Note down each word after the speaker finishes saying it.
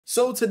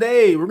So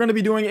today we're going to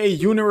be doing a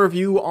unit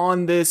review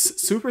on this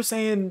Super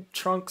Saiyan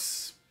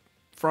Trunks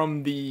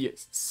from the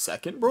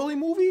second Broly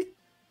movie.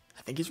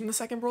 I think he's from the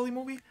second Broly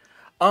movie.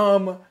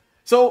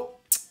 So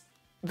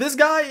this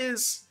guy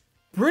is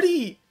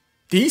pretty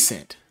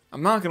decent.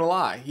 I'm not gonna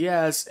lie. He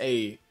has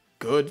a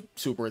good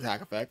super attack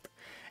effect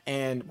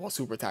and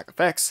super attack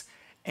effects,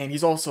 and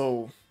he's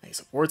also a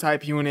support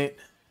type unit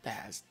that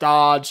has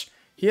dodge.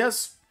 He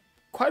has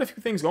quite a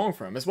few things going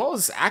for him, as well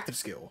as his active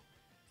skill.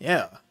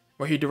 Yeah,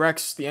 where he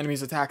directs the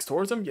enemy's attacks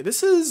towards him. Yeah,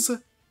 this is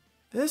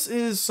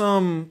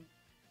something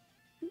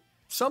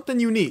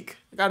unique.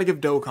 I gotta give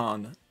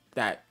Dokkan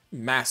that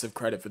massive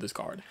credit for this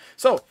card.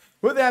 So,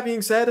 with that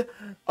being said,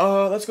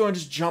 let's go and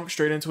just jump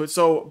straight into it.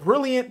 So,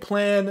 brilliant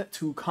plan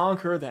to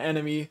conquer the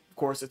enemy. Of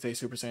course, it's a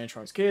Super Saiyan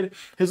Trunks kid.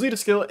 His leader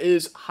skill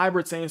is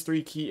Hybrid Saiyan's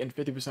 3 key and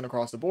 50%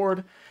 across the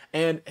board.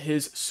 And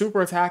his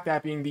super attack,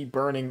 that being the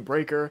Burning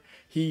Breaker,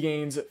 he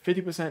gains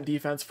 50%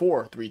 defense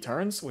for 3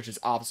 turns, which is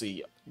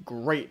obviously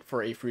great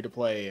for a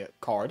free-to-play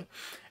card.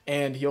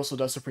 And he also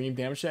does supreme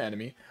damage to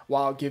enemy,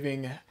 while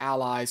giving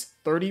allies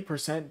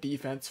 30%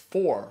 defense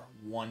for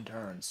 1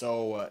 turn.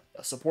 So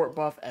a support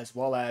buff as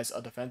well as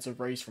a defensive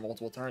race for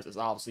multiple turns is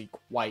obviously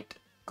quite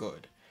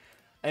good.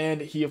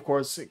 And he, of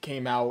course,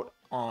 came out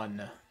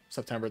on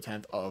September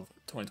 10th of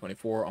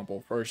 2024 on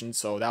both versions.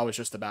 So that was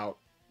just about,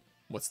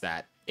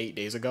 8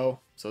 days ago.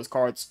 So this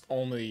card's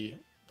only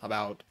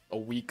about a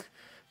week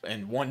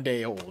and 1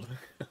 day old.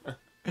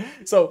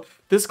 So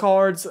this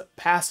card's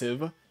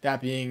passive,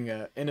 that being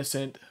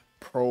Innocent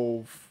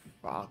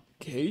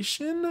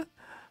Provocation.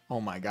 Oh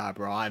my god,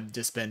 bro, I've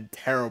just been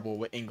terrible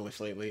with English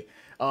lately.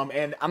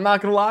 And I'm not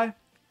gonna lie,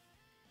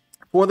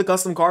 for the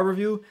custom card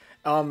review,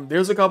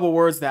 there's a couple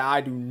words that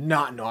I do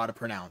not know how to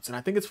pronounce, and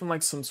I think it's from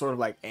like some sort of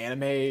like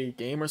anime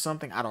game or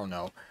something. I don't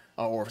know,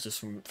 or if it's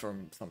just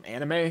from some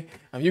anime.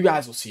 You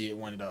guys will see it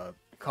when it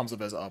comes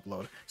up as an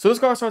upload. So this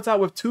card starts out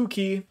with 2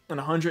 key and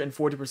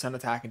 140%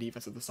 attack and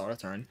defense at the start of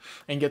turn,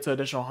 and gets an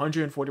additional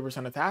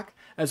 140% attack,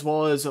 as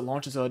well as it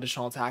launches an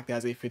additional attack that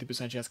has a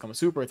 50% chance to become a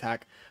super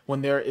attack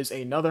when there is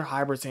another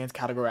Hybrid Saiyan's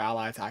category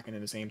ally attacking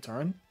in the same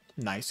turn.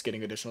 Nice,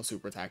 getting additional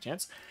super attack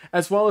chance.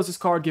 As well as this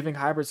card giving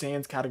Hybrid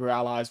Saiyan's category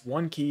allies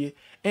 1 key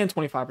and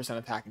 25%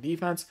 attack and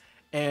defense,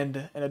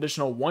 and an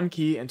additional 1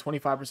 key and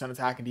 25%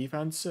 attack and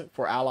defense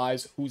for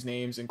allies whose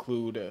names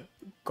include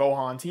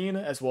Gohan Teen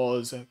as well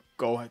as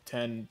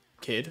Goten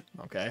Kid.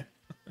 Okay.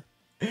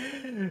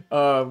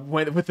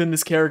 Within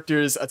this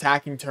character's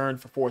attacking turn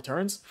for 4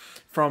 turns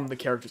from the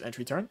character's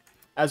entry turn.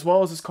 As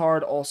well as this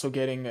card also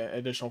getting an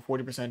additional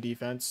 40%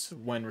 defense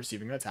when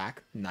receiving an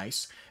attack.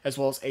 Nice. As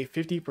well as a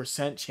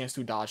 50% chance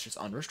to dodge just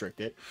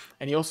unrestricted.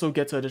 And he also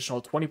gets an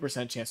additional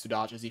 20% chance to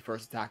dodge as the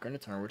first attacker in a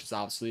turn, which is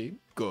obviously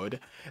good.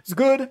 It's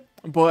good,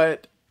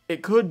 but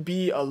it could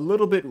be a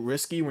little bit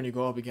risky when you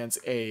go up against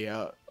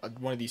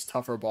one of these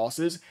tougher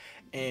bosses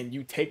and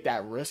you take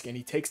that risk and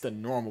he takes the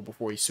normal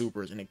before he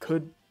supers, and it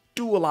could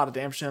do a lot of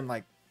damage to him.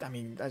 Like, I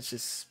mean, let's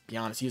just be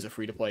honest, he's a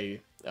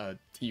free-to-play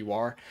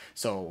TUR,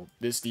 so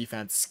this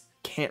defense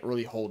can't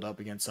really hold up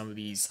against some of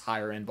these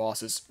higher-end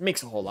bosses.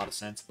 Makes a whole lot of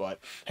sense, but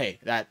hey,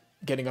 that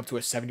getting up to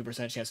a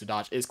 70% chance to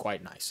dodge is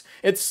quite nice.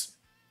 It's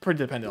pretty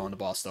dependent on the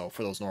boss, though,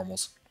 for those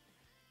normals.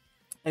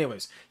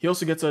 Anyways, he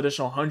also gets an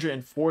additional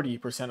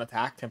 140%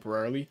 attack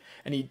temporarily,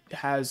 and he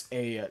has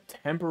a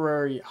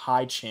temporary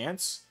high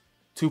chance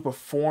to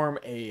perform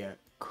a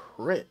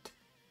crit.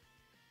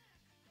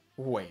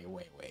 Wait.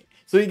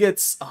 So he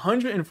gets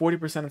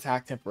 140%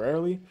 attack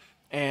temporarily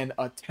and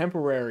a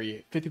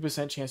temporary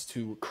 50% chance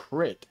to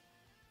crit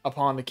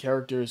upon the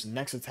character's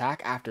next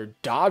attack after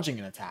dodging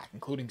an attack,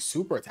 including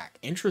super attack.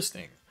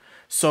 Interesting.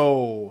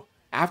 So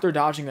after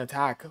dodging an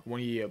attack,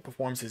 when he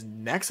performs his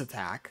next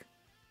attack,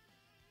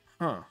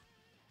 wow,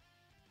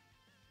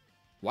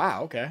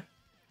 okay.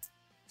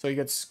 So he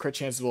gets crit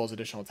chance as well as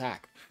additional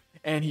attack.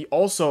 And he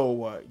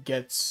also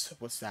gets,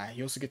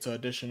 he also gets an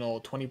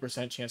additional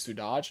 20% chance to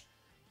dodge,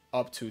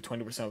 up to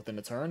 20% within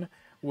the turn,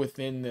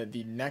 within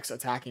the next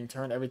attacking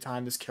turn every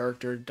time this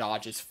character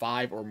dodges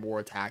 5 or more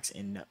attacks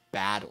in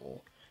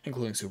battle,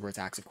 including super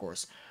attacks, of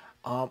course.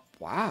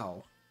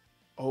 Wow.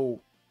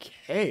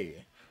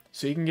 Okay.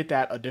 So you can get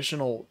that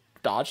additional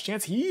dodge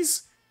chance.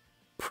 He's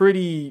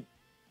pretty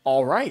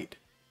alright.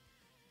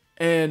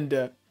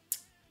 And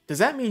does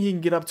that mean he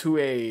can get up to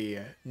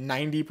a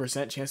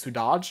 90% chance to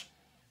dodge,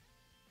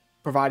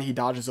 provided he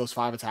dodges those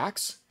 5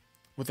 attacks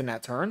within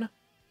that turn?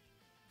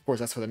 Of course,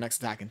 that's for the next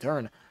attack in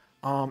turn.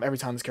 Every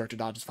time this character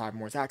dodges 5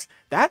 more attacks.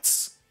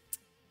 That's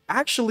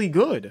actually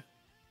good.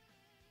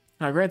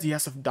 Now, granted, he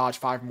has to dodge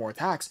 5 more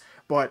attacks,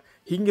 but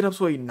he can get up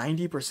to a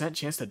 90%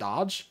 chance to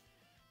dodge.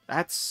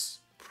 That's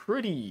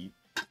pretty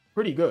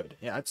good.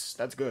 Yeah,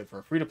 that's good for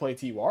a free-to-play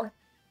TUR.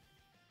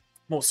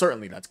 Most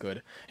certainly that's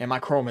good. And my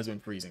Chrome has been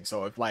freezing,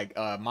 so if like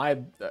my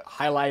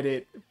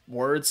highlighted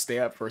words stay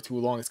up for too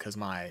long, it's because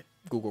my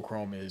Google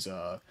Chrome is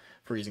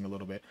freezing a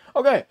little bit.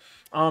 Okay,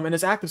 and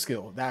his active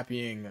skill, that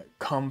being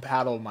Come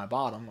Paddle My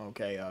Bottom.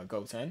 Okay,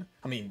 Goten.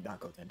 I mean, not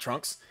Goten,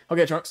 Trunks.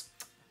 Okay, Trunks.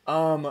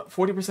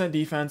 40%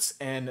 defense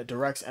and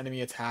directs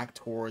enemy attack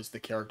towards the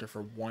character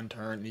for 1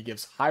 turn. And he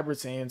gives Hybrid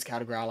Saiyans,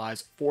 category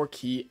allies, 4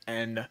 ki,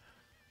 and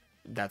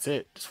that's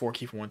it. Just 4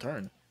 ki for 1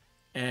 turn.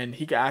 And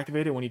he can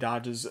activate it when he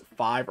dodges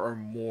 5 or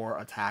more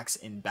attacks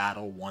in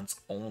battle once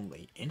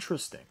only.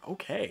 Interesting.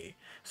 Okay.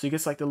 So he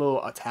gets like the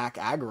little attack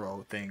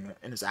aggro thing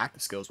in his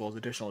active skill, as well as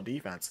additional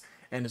defense,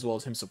 and as well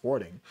as him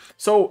supporting.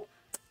 So,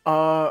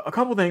 a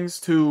couple things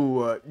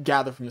to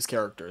gather from this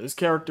character. This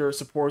character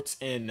supports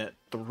in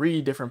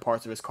 3 different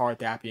parts of his card,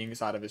 that being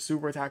inside of his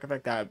super attack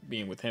effect, that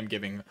being with him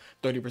giving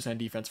 30%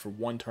 defense for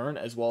 1 turn,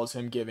 as well as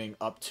him giving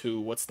up to,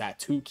 what's that,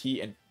 2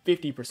 ki and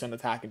 50%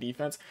 attack and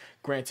defense.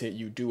 Granted,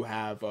 you do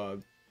have a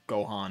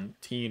Gohan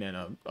teen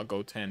and a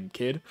Goten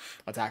kid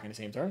attacking the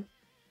same turn,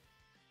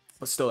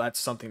 but still, that's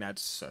something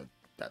that's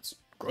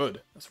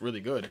good. That's really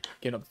good.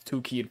 Getting up to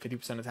 2 ki and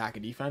 50% attack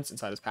and defense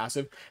inside his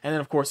passive, and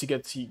then of course he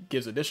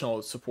gives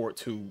additional support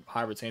to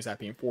Hybrid Saiyans, that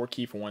being 4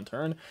 ki for 1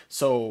 turn.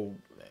 So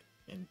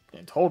in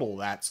total,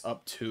 that's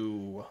up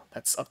to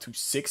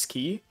 6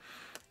 ki,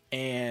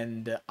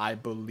 and I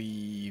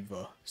believe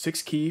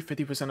 6 ki,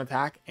 50%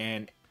 attack,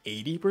 and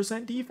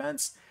 80%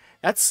 defense.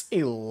 That's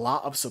a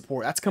lot of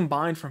support. That's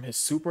combined from his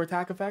super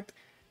attack effect,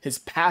 his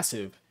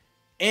passive,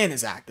 and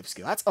his active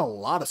skill. That's a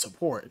lot of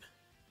support.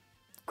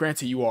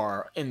 Granted, you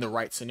are in the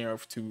right scenario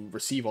to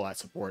receive all that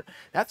support.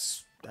 That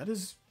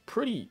is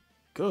pretty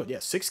good. Yeah,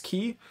 6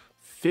 ki,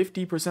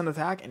 50%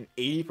 attack, and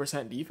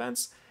 80%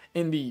 defense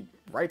in the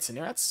right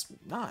scenario. That's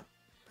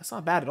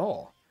not bad at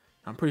all.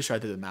 I'm pretty sure I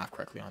did the math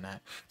correctly on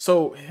that.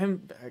 So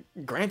him,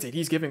 granted,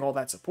 he's giving all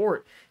that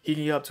support. He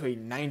can get up to a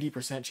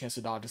 90% chance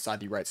to dodge inside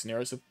the right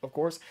scenarios, of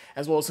course,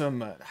 as well as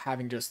him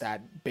having just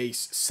that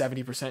base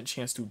 70%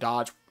 chance to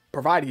dodge,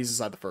 provided he's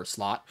inside the first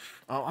slot.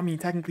 I mean,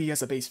 technically he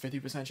has a base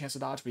 50% chance to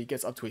dodge, but he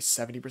gets up to a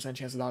 70%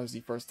 chance to dodge as the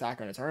first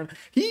attacker in a turn.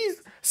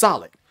 He's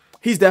solid.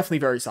 He's definitely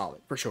very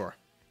solid, for sure.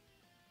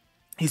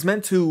 He's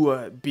meant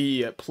to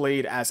be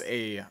played as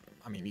a,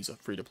 I mean, he's a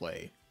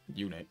free-to-play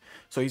unit,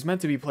 so he's meant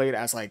to be played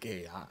as like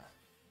a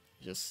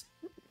just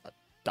a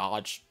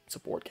dodge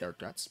support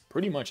character. That's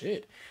pretty much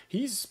it.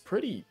 He's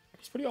pretty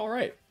all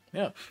right.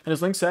 Yeah. And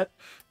his link set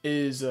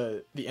is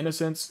the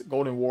Innocence,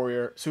 Golden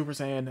Warrior, Super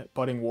Saiyan,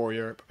 Budding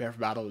Warrior, Prepare for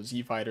Battle,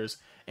 Z Fighters,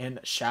 and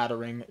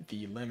Shattering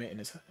the Limit. And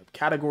his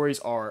categories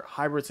are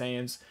Hybrid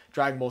Saiyans,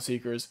 Dragon Ball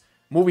Seekers,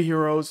 Movie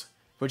Heroes,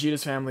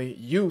 Vegeta's Family,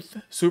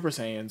 Youth, Super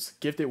Saiyans,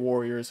 Gifted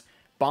Warriors,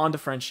 Bond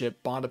of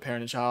Friendship, Bond of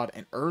Parent and Child,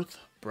 and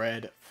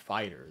Earth-bred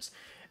Fighters.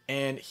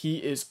 And he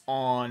is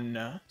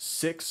on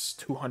 6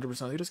 to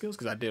 100% leader skills,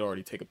 because I did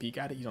already take a peek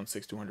at it. He's on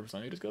 6 to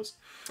 100% leader skills.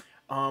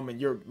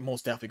 And you're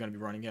most definitely going to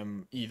be running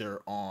him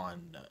either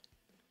on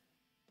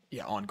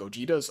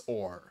Gogeta's,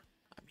 or,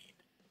 I mean,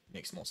 it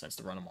makes more sense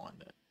to run him on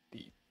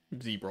the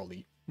Z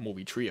Broly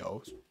movie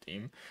trio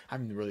team. I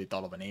haven't really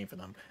thought of a name for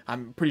them.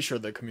 I'm pretty sure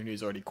the community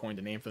has already coined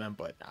a name for them,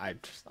 but I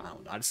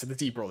don't know. I just said the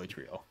Z Broly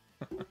trio.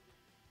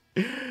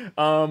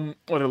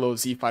 What a little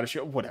Z Fighter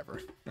trio,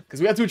 whatever. Because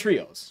we have 2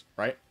 trios,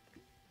 right?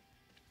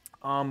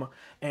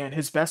 And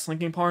his best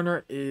linking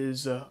partner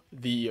is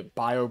the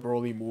Bio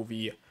Broly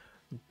movie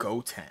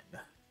Goten.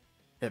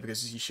 Yeah,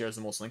 because he shares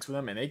the most links with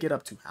them, and they get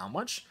up to how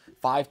much?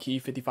 5 ki,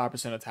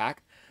 55%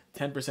 attack,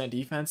 10%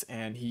 defense,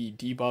 and he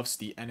debuffs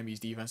the enemy's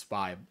defense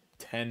by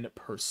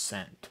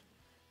 10%.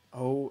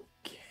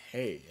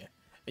 Okay.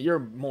 You're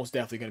most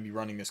definitely going to be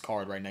running this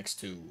card right next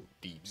to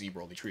the Z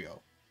Broly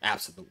trio.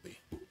 Absolutely.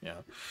 Yeah.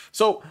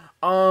 So,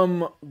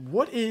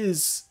 what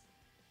is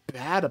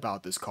bad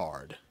about this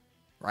card?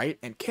 Right?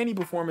 And can he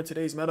perform in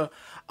today's meta?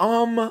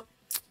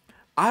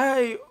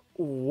 I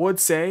would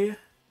say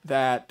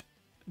that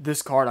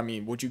this card, I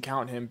mean, would you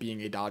count him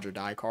being a dodge or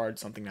die card,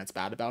 something that's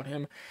bad about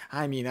him?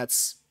 I mean, I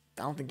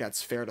don't think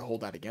that's fair to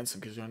hold that against him,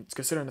 because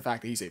considering the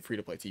fact that he's a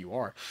free-to-play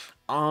TUR.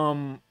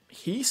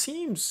 He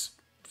seems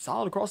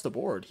solid across the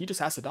board. He just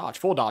has to dodge.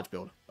 Full dodge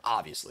build,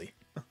 obviously.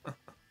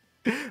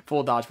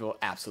 Full dodge build,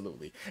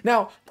 absolutely.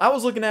 Now, I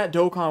was looking at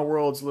Dokkan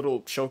World's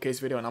little showcase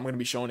video, and I'm going to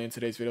be showing it in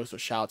today's video, so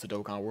shout out to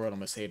Dokkan World. I'm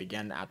going to say it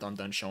again after I'm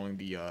done showing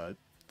the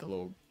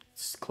little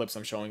clips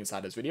I'm showing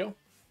inside this video.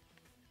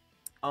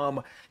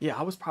 Yeah,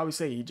 I would probably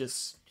say he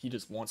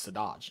just wants to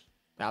dodge.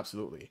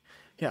 Absolutely.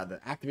 Yeah,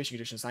 the activation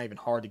condition is not even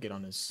hard to get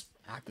on his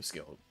active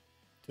skill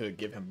to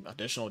give him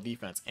additional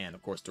defense and,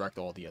 of course, direct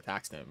all the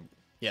attacks to him.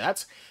 Yeah,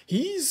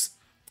 he's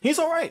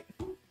all right.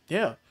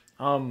 Yeah.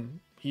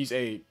 He's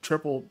a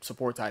triple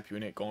support type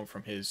unit, going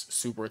from his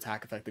super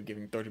attack effective,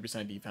 giving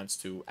 30% defense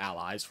to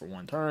allies for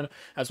 1 turn,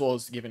 as well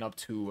as giving up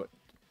to,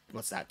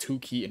 what's that, 2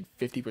 ki and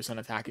 50%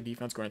 attack and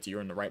defense, granted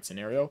you're in the right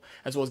scenario,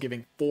 as well as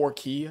giving 4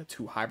 ki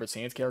to Hybrid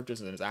Saiyans characters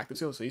in his active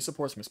skill. So he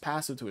supports from his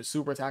passive to his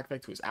super attack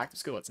effect to his active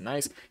skill. That's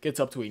nice. Gets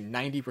up to a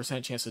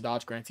 90% chance to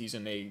dodge, granted he's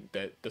in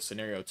the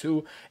scenario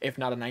 2. If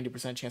not a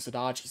 90% chance to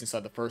dodge, he's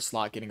inside the first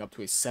slot, getting up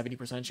to a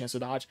 70% chance to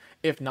dodge.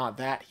 If not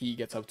that, he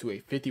gets up to a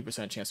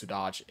 50% chance to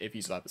dodge if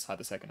he's outside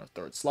the second or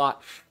third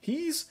slot.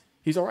 He's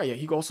He's alright. Yeah,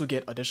 he can also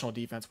get additional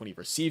defense when he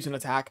receives an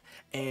attack.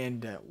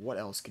 And what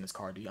else can his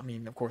card do? I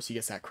mean, of course, he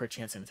gets that crit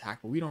chance and attack,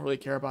 but we don't really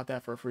care about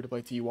that for a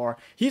free-to-play TUR.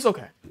 He's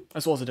okay.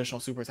 As well as additional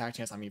super attack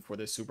chance. I mean, for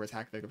this super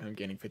attack effect of him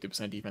getting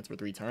 50% defense for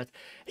 3 turns,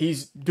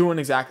 he's doing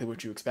exactly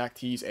what you expect.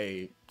 He's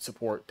a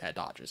support that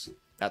dodges.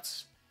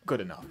 That's good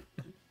enough.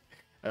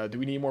 Do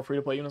we need more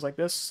free-to-play units like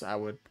this? I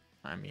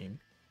mean,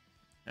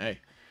 hey.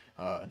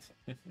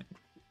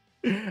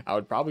 I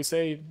would probably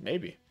say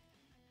maybe.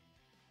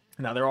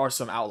 Now, there are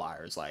some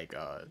outliers, like,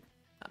 I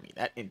mean,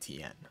 that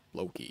NTN,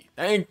 low-key.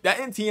 That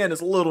NTN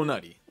is a little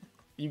nutty.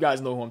 You guys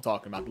know who I'm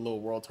talking about, the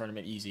little World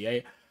Tournament Easy,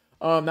 eh?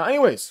 Now,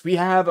 anyways, we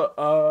have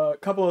a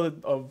couple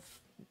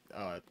of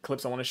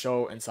clips I want to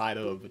show inside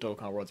of the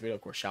Dokkan World's video.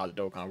 Of course, shout out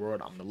to Dokkan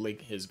World. I'm going to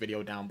link his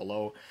video down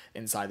below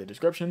inside the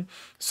description.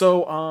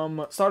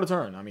 So, start a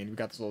turn. I mean, we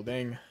got this little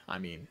thing. I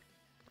mean,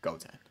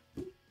 Goten.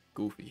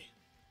 Goofy.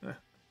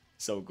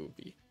 So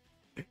goofy.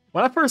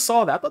 When I first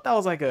saw that, I thought that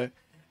was like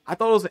I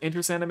thought it was an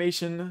interesting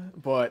animation,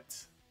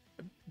 but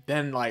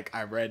then like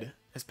I read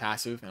his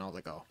passive and I was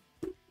like, oh,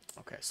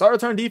 okay. Start a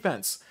turn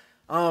defense.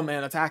 And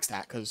attack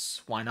stat,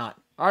 because why not?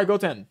 Alright,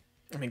 Goten.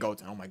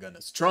 Goten, oh my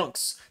goodness.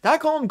 Trunks. Did I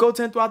call him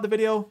Goten throughout the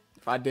video?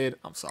 If I did,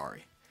 I'm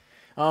sorry.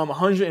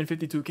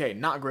 152k,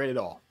 not great at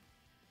all.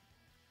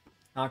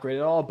 Not great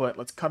at all, but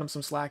let's cut him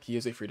some slack. He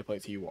is a free-to-play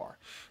TUR.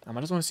 I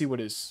just want to see what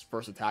his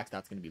first attack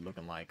stat's going to be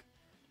looking like.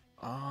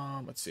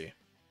 Let's see.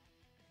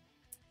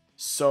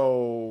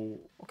 So,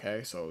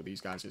 okay, so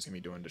these guys are just going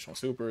to be doing additional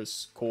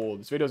supers. Cool.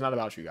 This video is not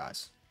about you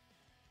guys.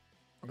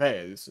 Okay,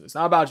 it's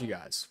not about you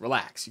guys.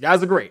 Relax. You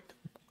guys are great.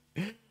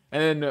 And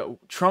then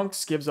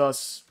Trunks gives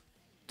us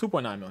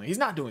 2.9 million. He's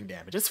not doing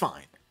damage. It's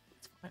fine.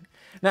 It's fine.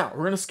 Now,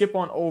 we're going to skip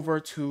on over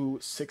to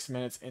 6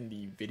 minutes in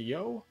the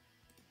video.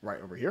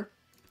 Right over here.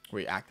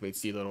 Where he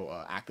activates the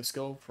little active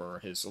skill for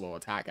his little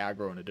attack,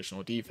 aggro, and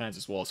additional defense,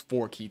 as well as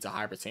 4 key to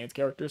hybrid stance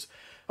characters.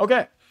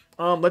 Okay,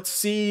 let's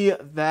see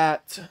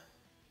that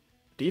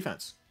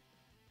defense.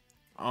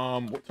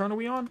 What turn are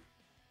we on?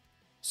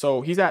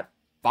 So he's at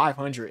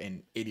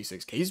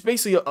 586k. He's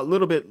basically a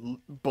little bit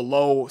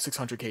below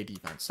 600k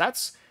defense.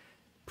 That's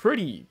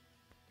pretty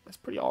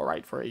all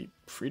right for a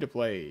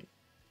free-to-play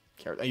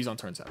character. He's on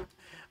turn 7.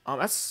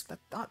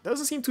 That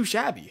doesn't seem too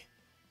shabby,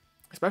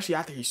 especially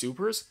after he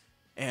supers.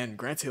 And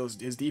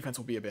granted, his defense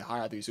will be a bit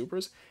higher after he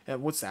supers.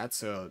 And what's that?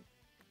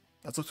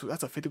 That's a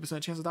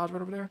 50% chance of dodge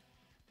right over there.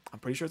 I'm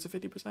pretty sure it's a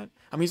 50%.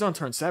 I mean, he's on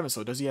turn 7,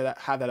 so does he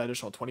have that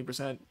additional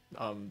 20%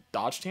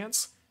 dodge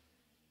chance?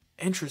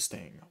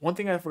 Interesting. One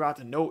thing I forgot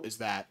to note is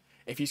that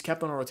if he's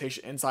kept on a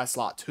rotation inside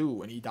slot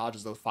 2 and he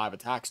dodges those 5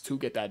 attacks to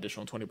get that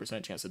additional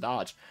 20% chance to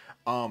dodge,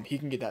 he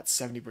can get that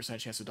 70%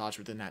 chance to dodge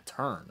within that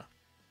turn.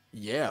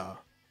 Yeah,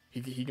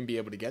 he can be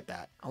able to get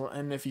that.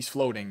 And if he's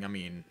floating, I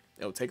mean,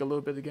 it'll take a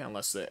little bit to get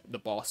unless the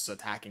boss is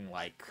attacking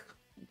like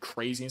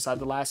crazy inside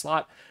the last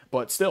slot.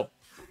 But still,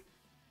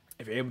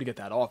 if you're able to get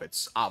that off,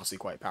 it's obviously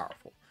quite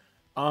powerful.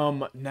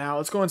 Now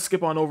let's go and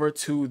skip on over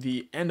to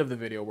the end of the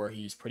video where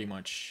he's pretty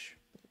much,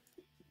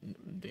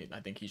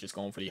 I think he's just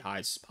going for the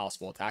highest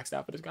possible attack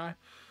stat for this guy.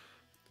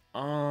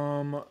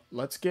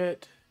 Let's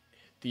get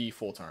the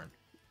full turn.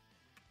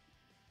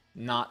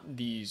 Not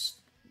the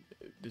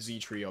Z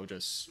trio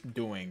just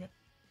doing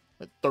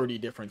 30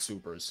 different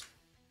supers.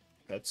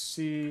 Let's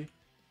see. Let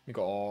me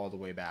go all the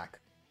way back.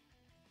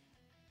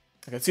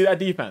 I can see that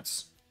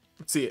defense.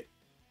 Let's see it.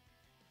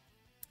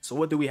 So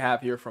what do we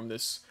have here from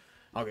this?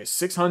 Okay,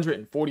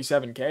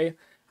 647k.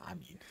 I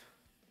mean,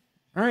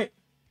 all right.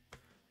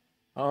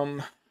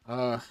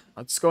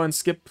 Let's go and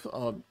skip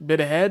a bit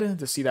ahead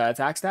to see that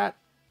attack stat.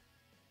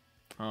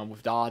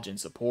 With dodge and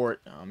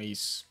support,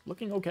 he's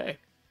looking okay.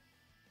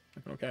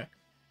 Looking okay.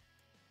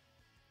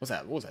 What's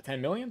that? What was that?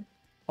 10 million?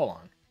 Hold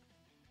on.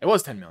 It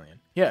was 10 million.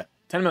 Yeah,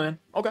 10 million.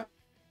 Okay.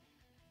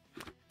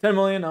 10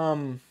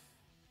 million,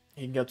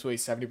 he can get to a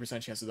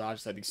 70% chance to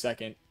dodge at the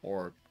second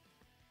or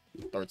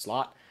third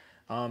slot,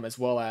 as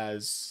well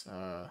as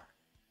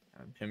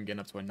him getting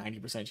up to a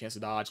 90% chance to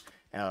dodge,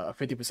 a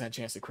 50%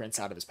 chance to crit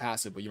inside of his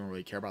passive, but you don't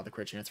really care about the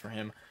crit chance for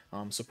him.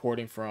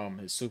 Supporting from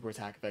his super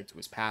attack effect to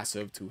his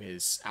passive to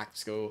his active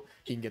skill,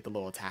 he can get the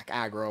little attack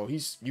aggro.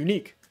 He's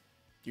unique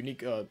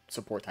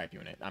support type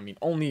unit. I mean,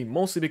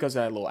 mostly because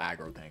of that little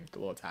aggro thing, the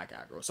little attack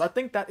aggro. So I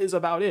think that is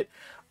about it.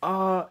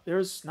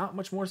 There's not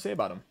much more to say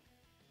about him.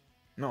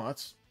 No,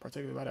 that's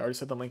particularly about it. I already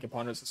said the Lincoln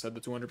Partners. I said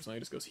the 200%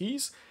 latest skills.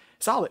 He's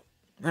solid.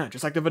 Yeah,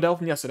 just like the Videl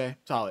from yesterday.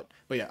 Solid.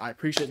 But yeah, I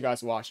appreciate you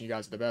guys for watching. You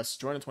guys are the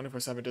best. Join the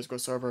 24/7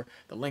 Discord server.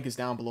 The link is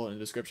down below in the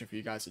description for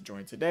you guys to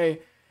join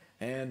today.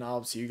 And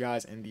I'll see you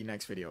guys in the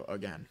next video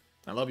again.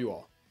 I love you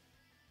all.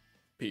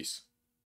 Peace.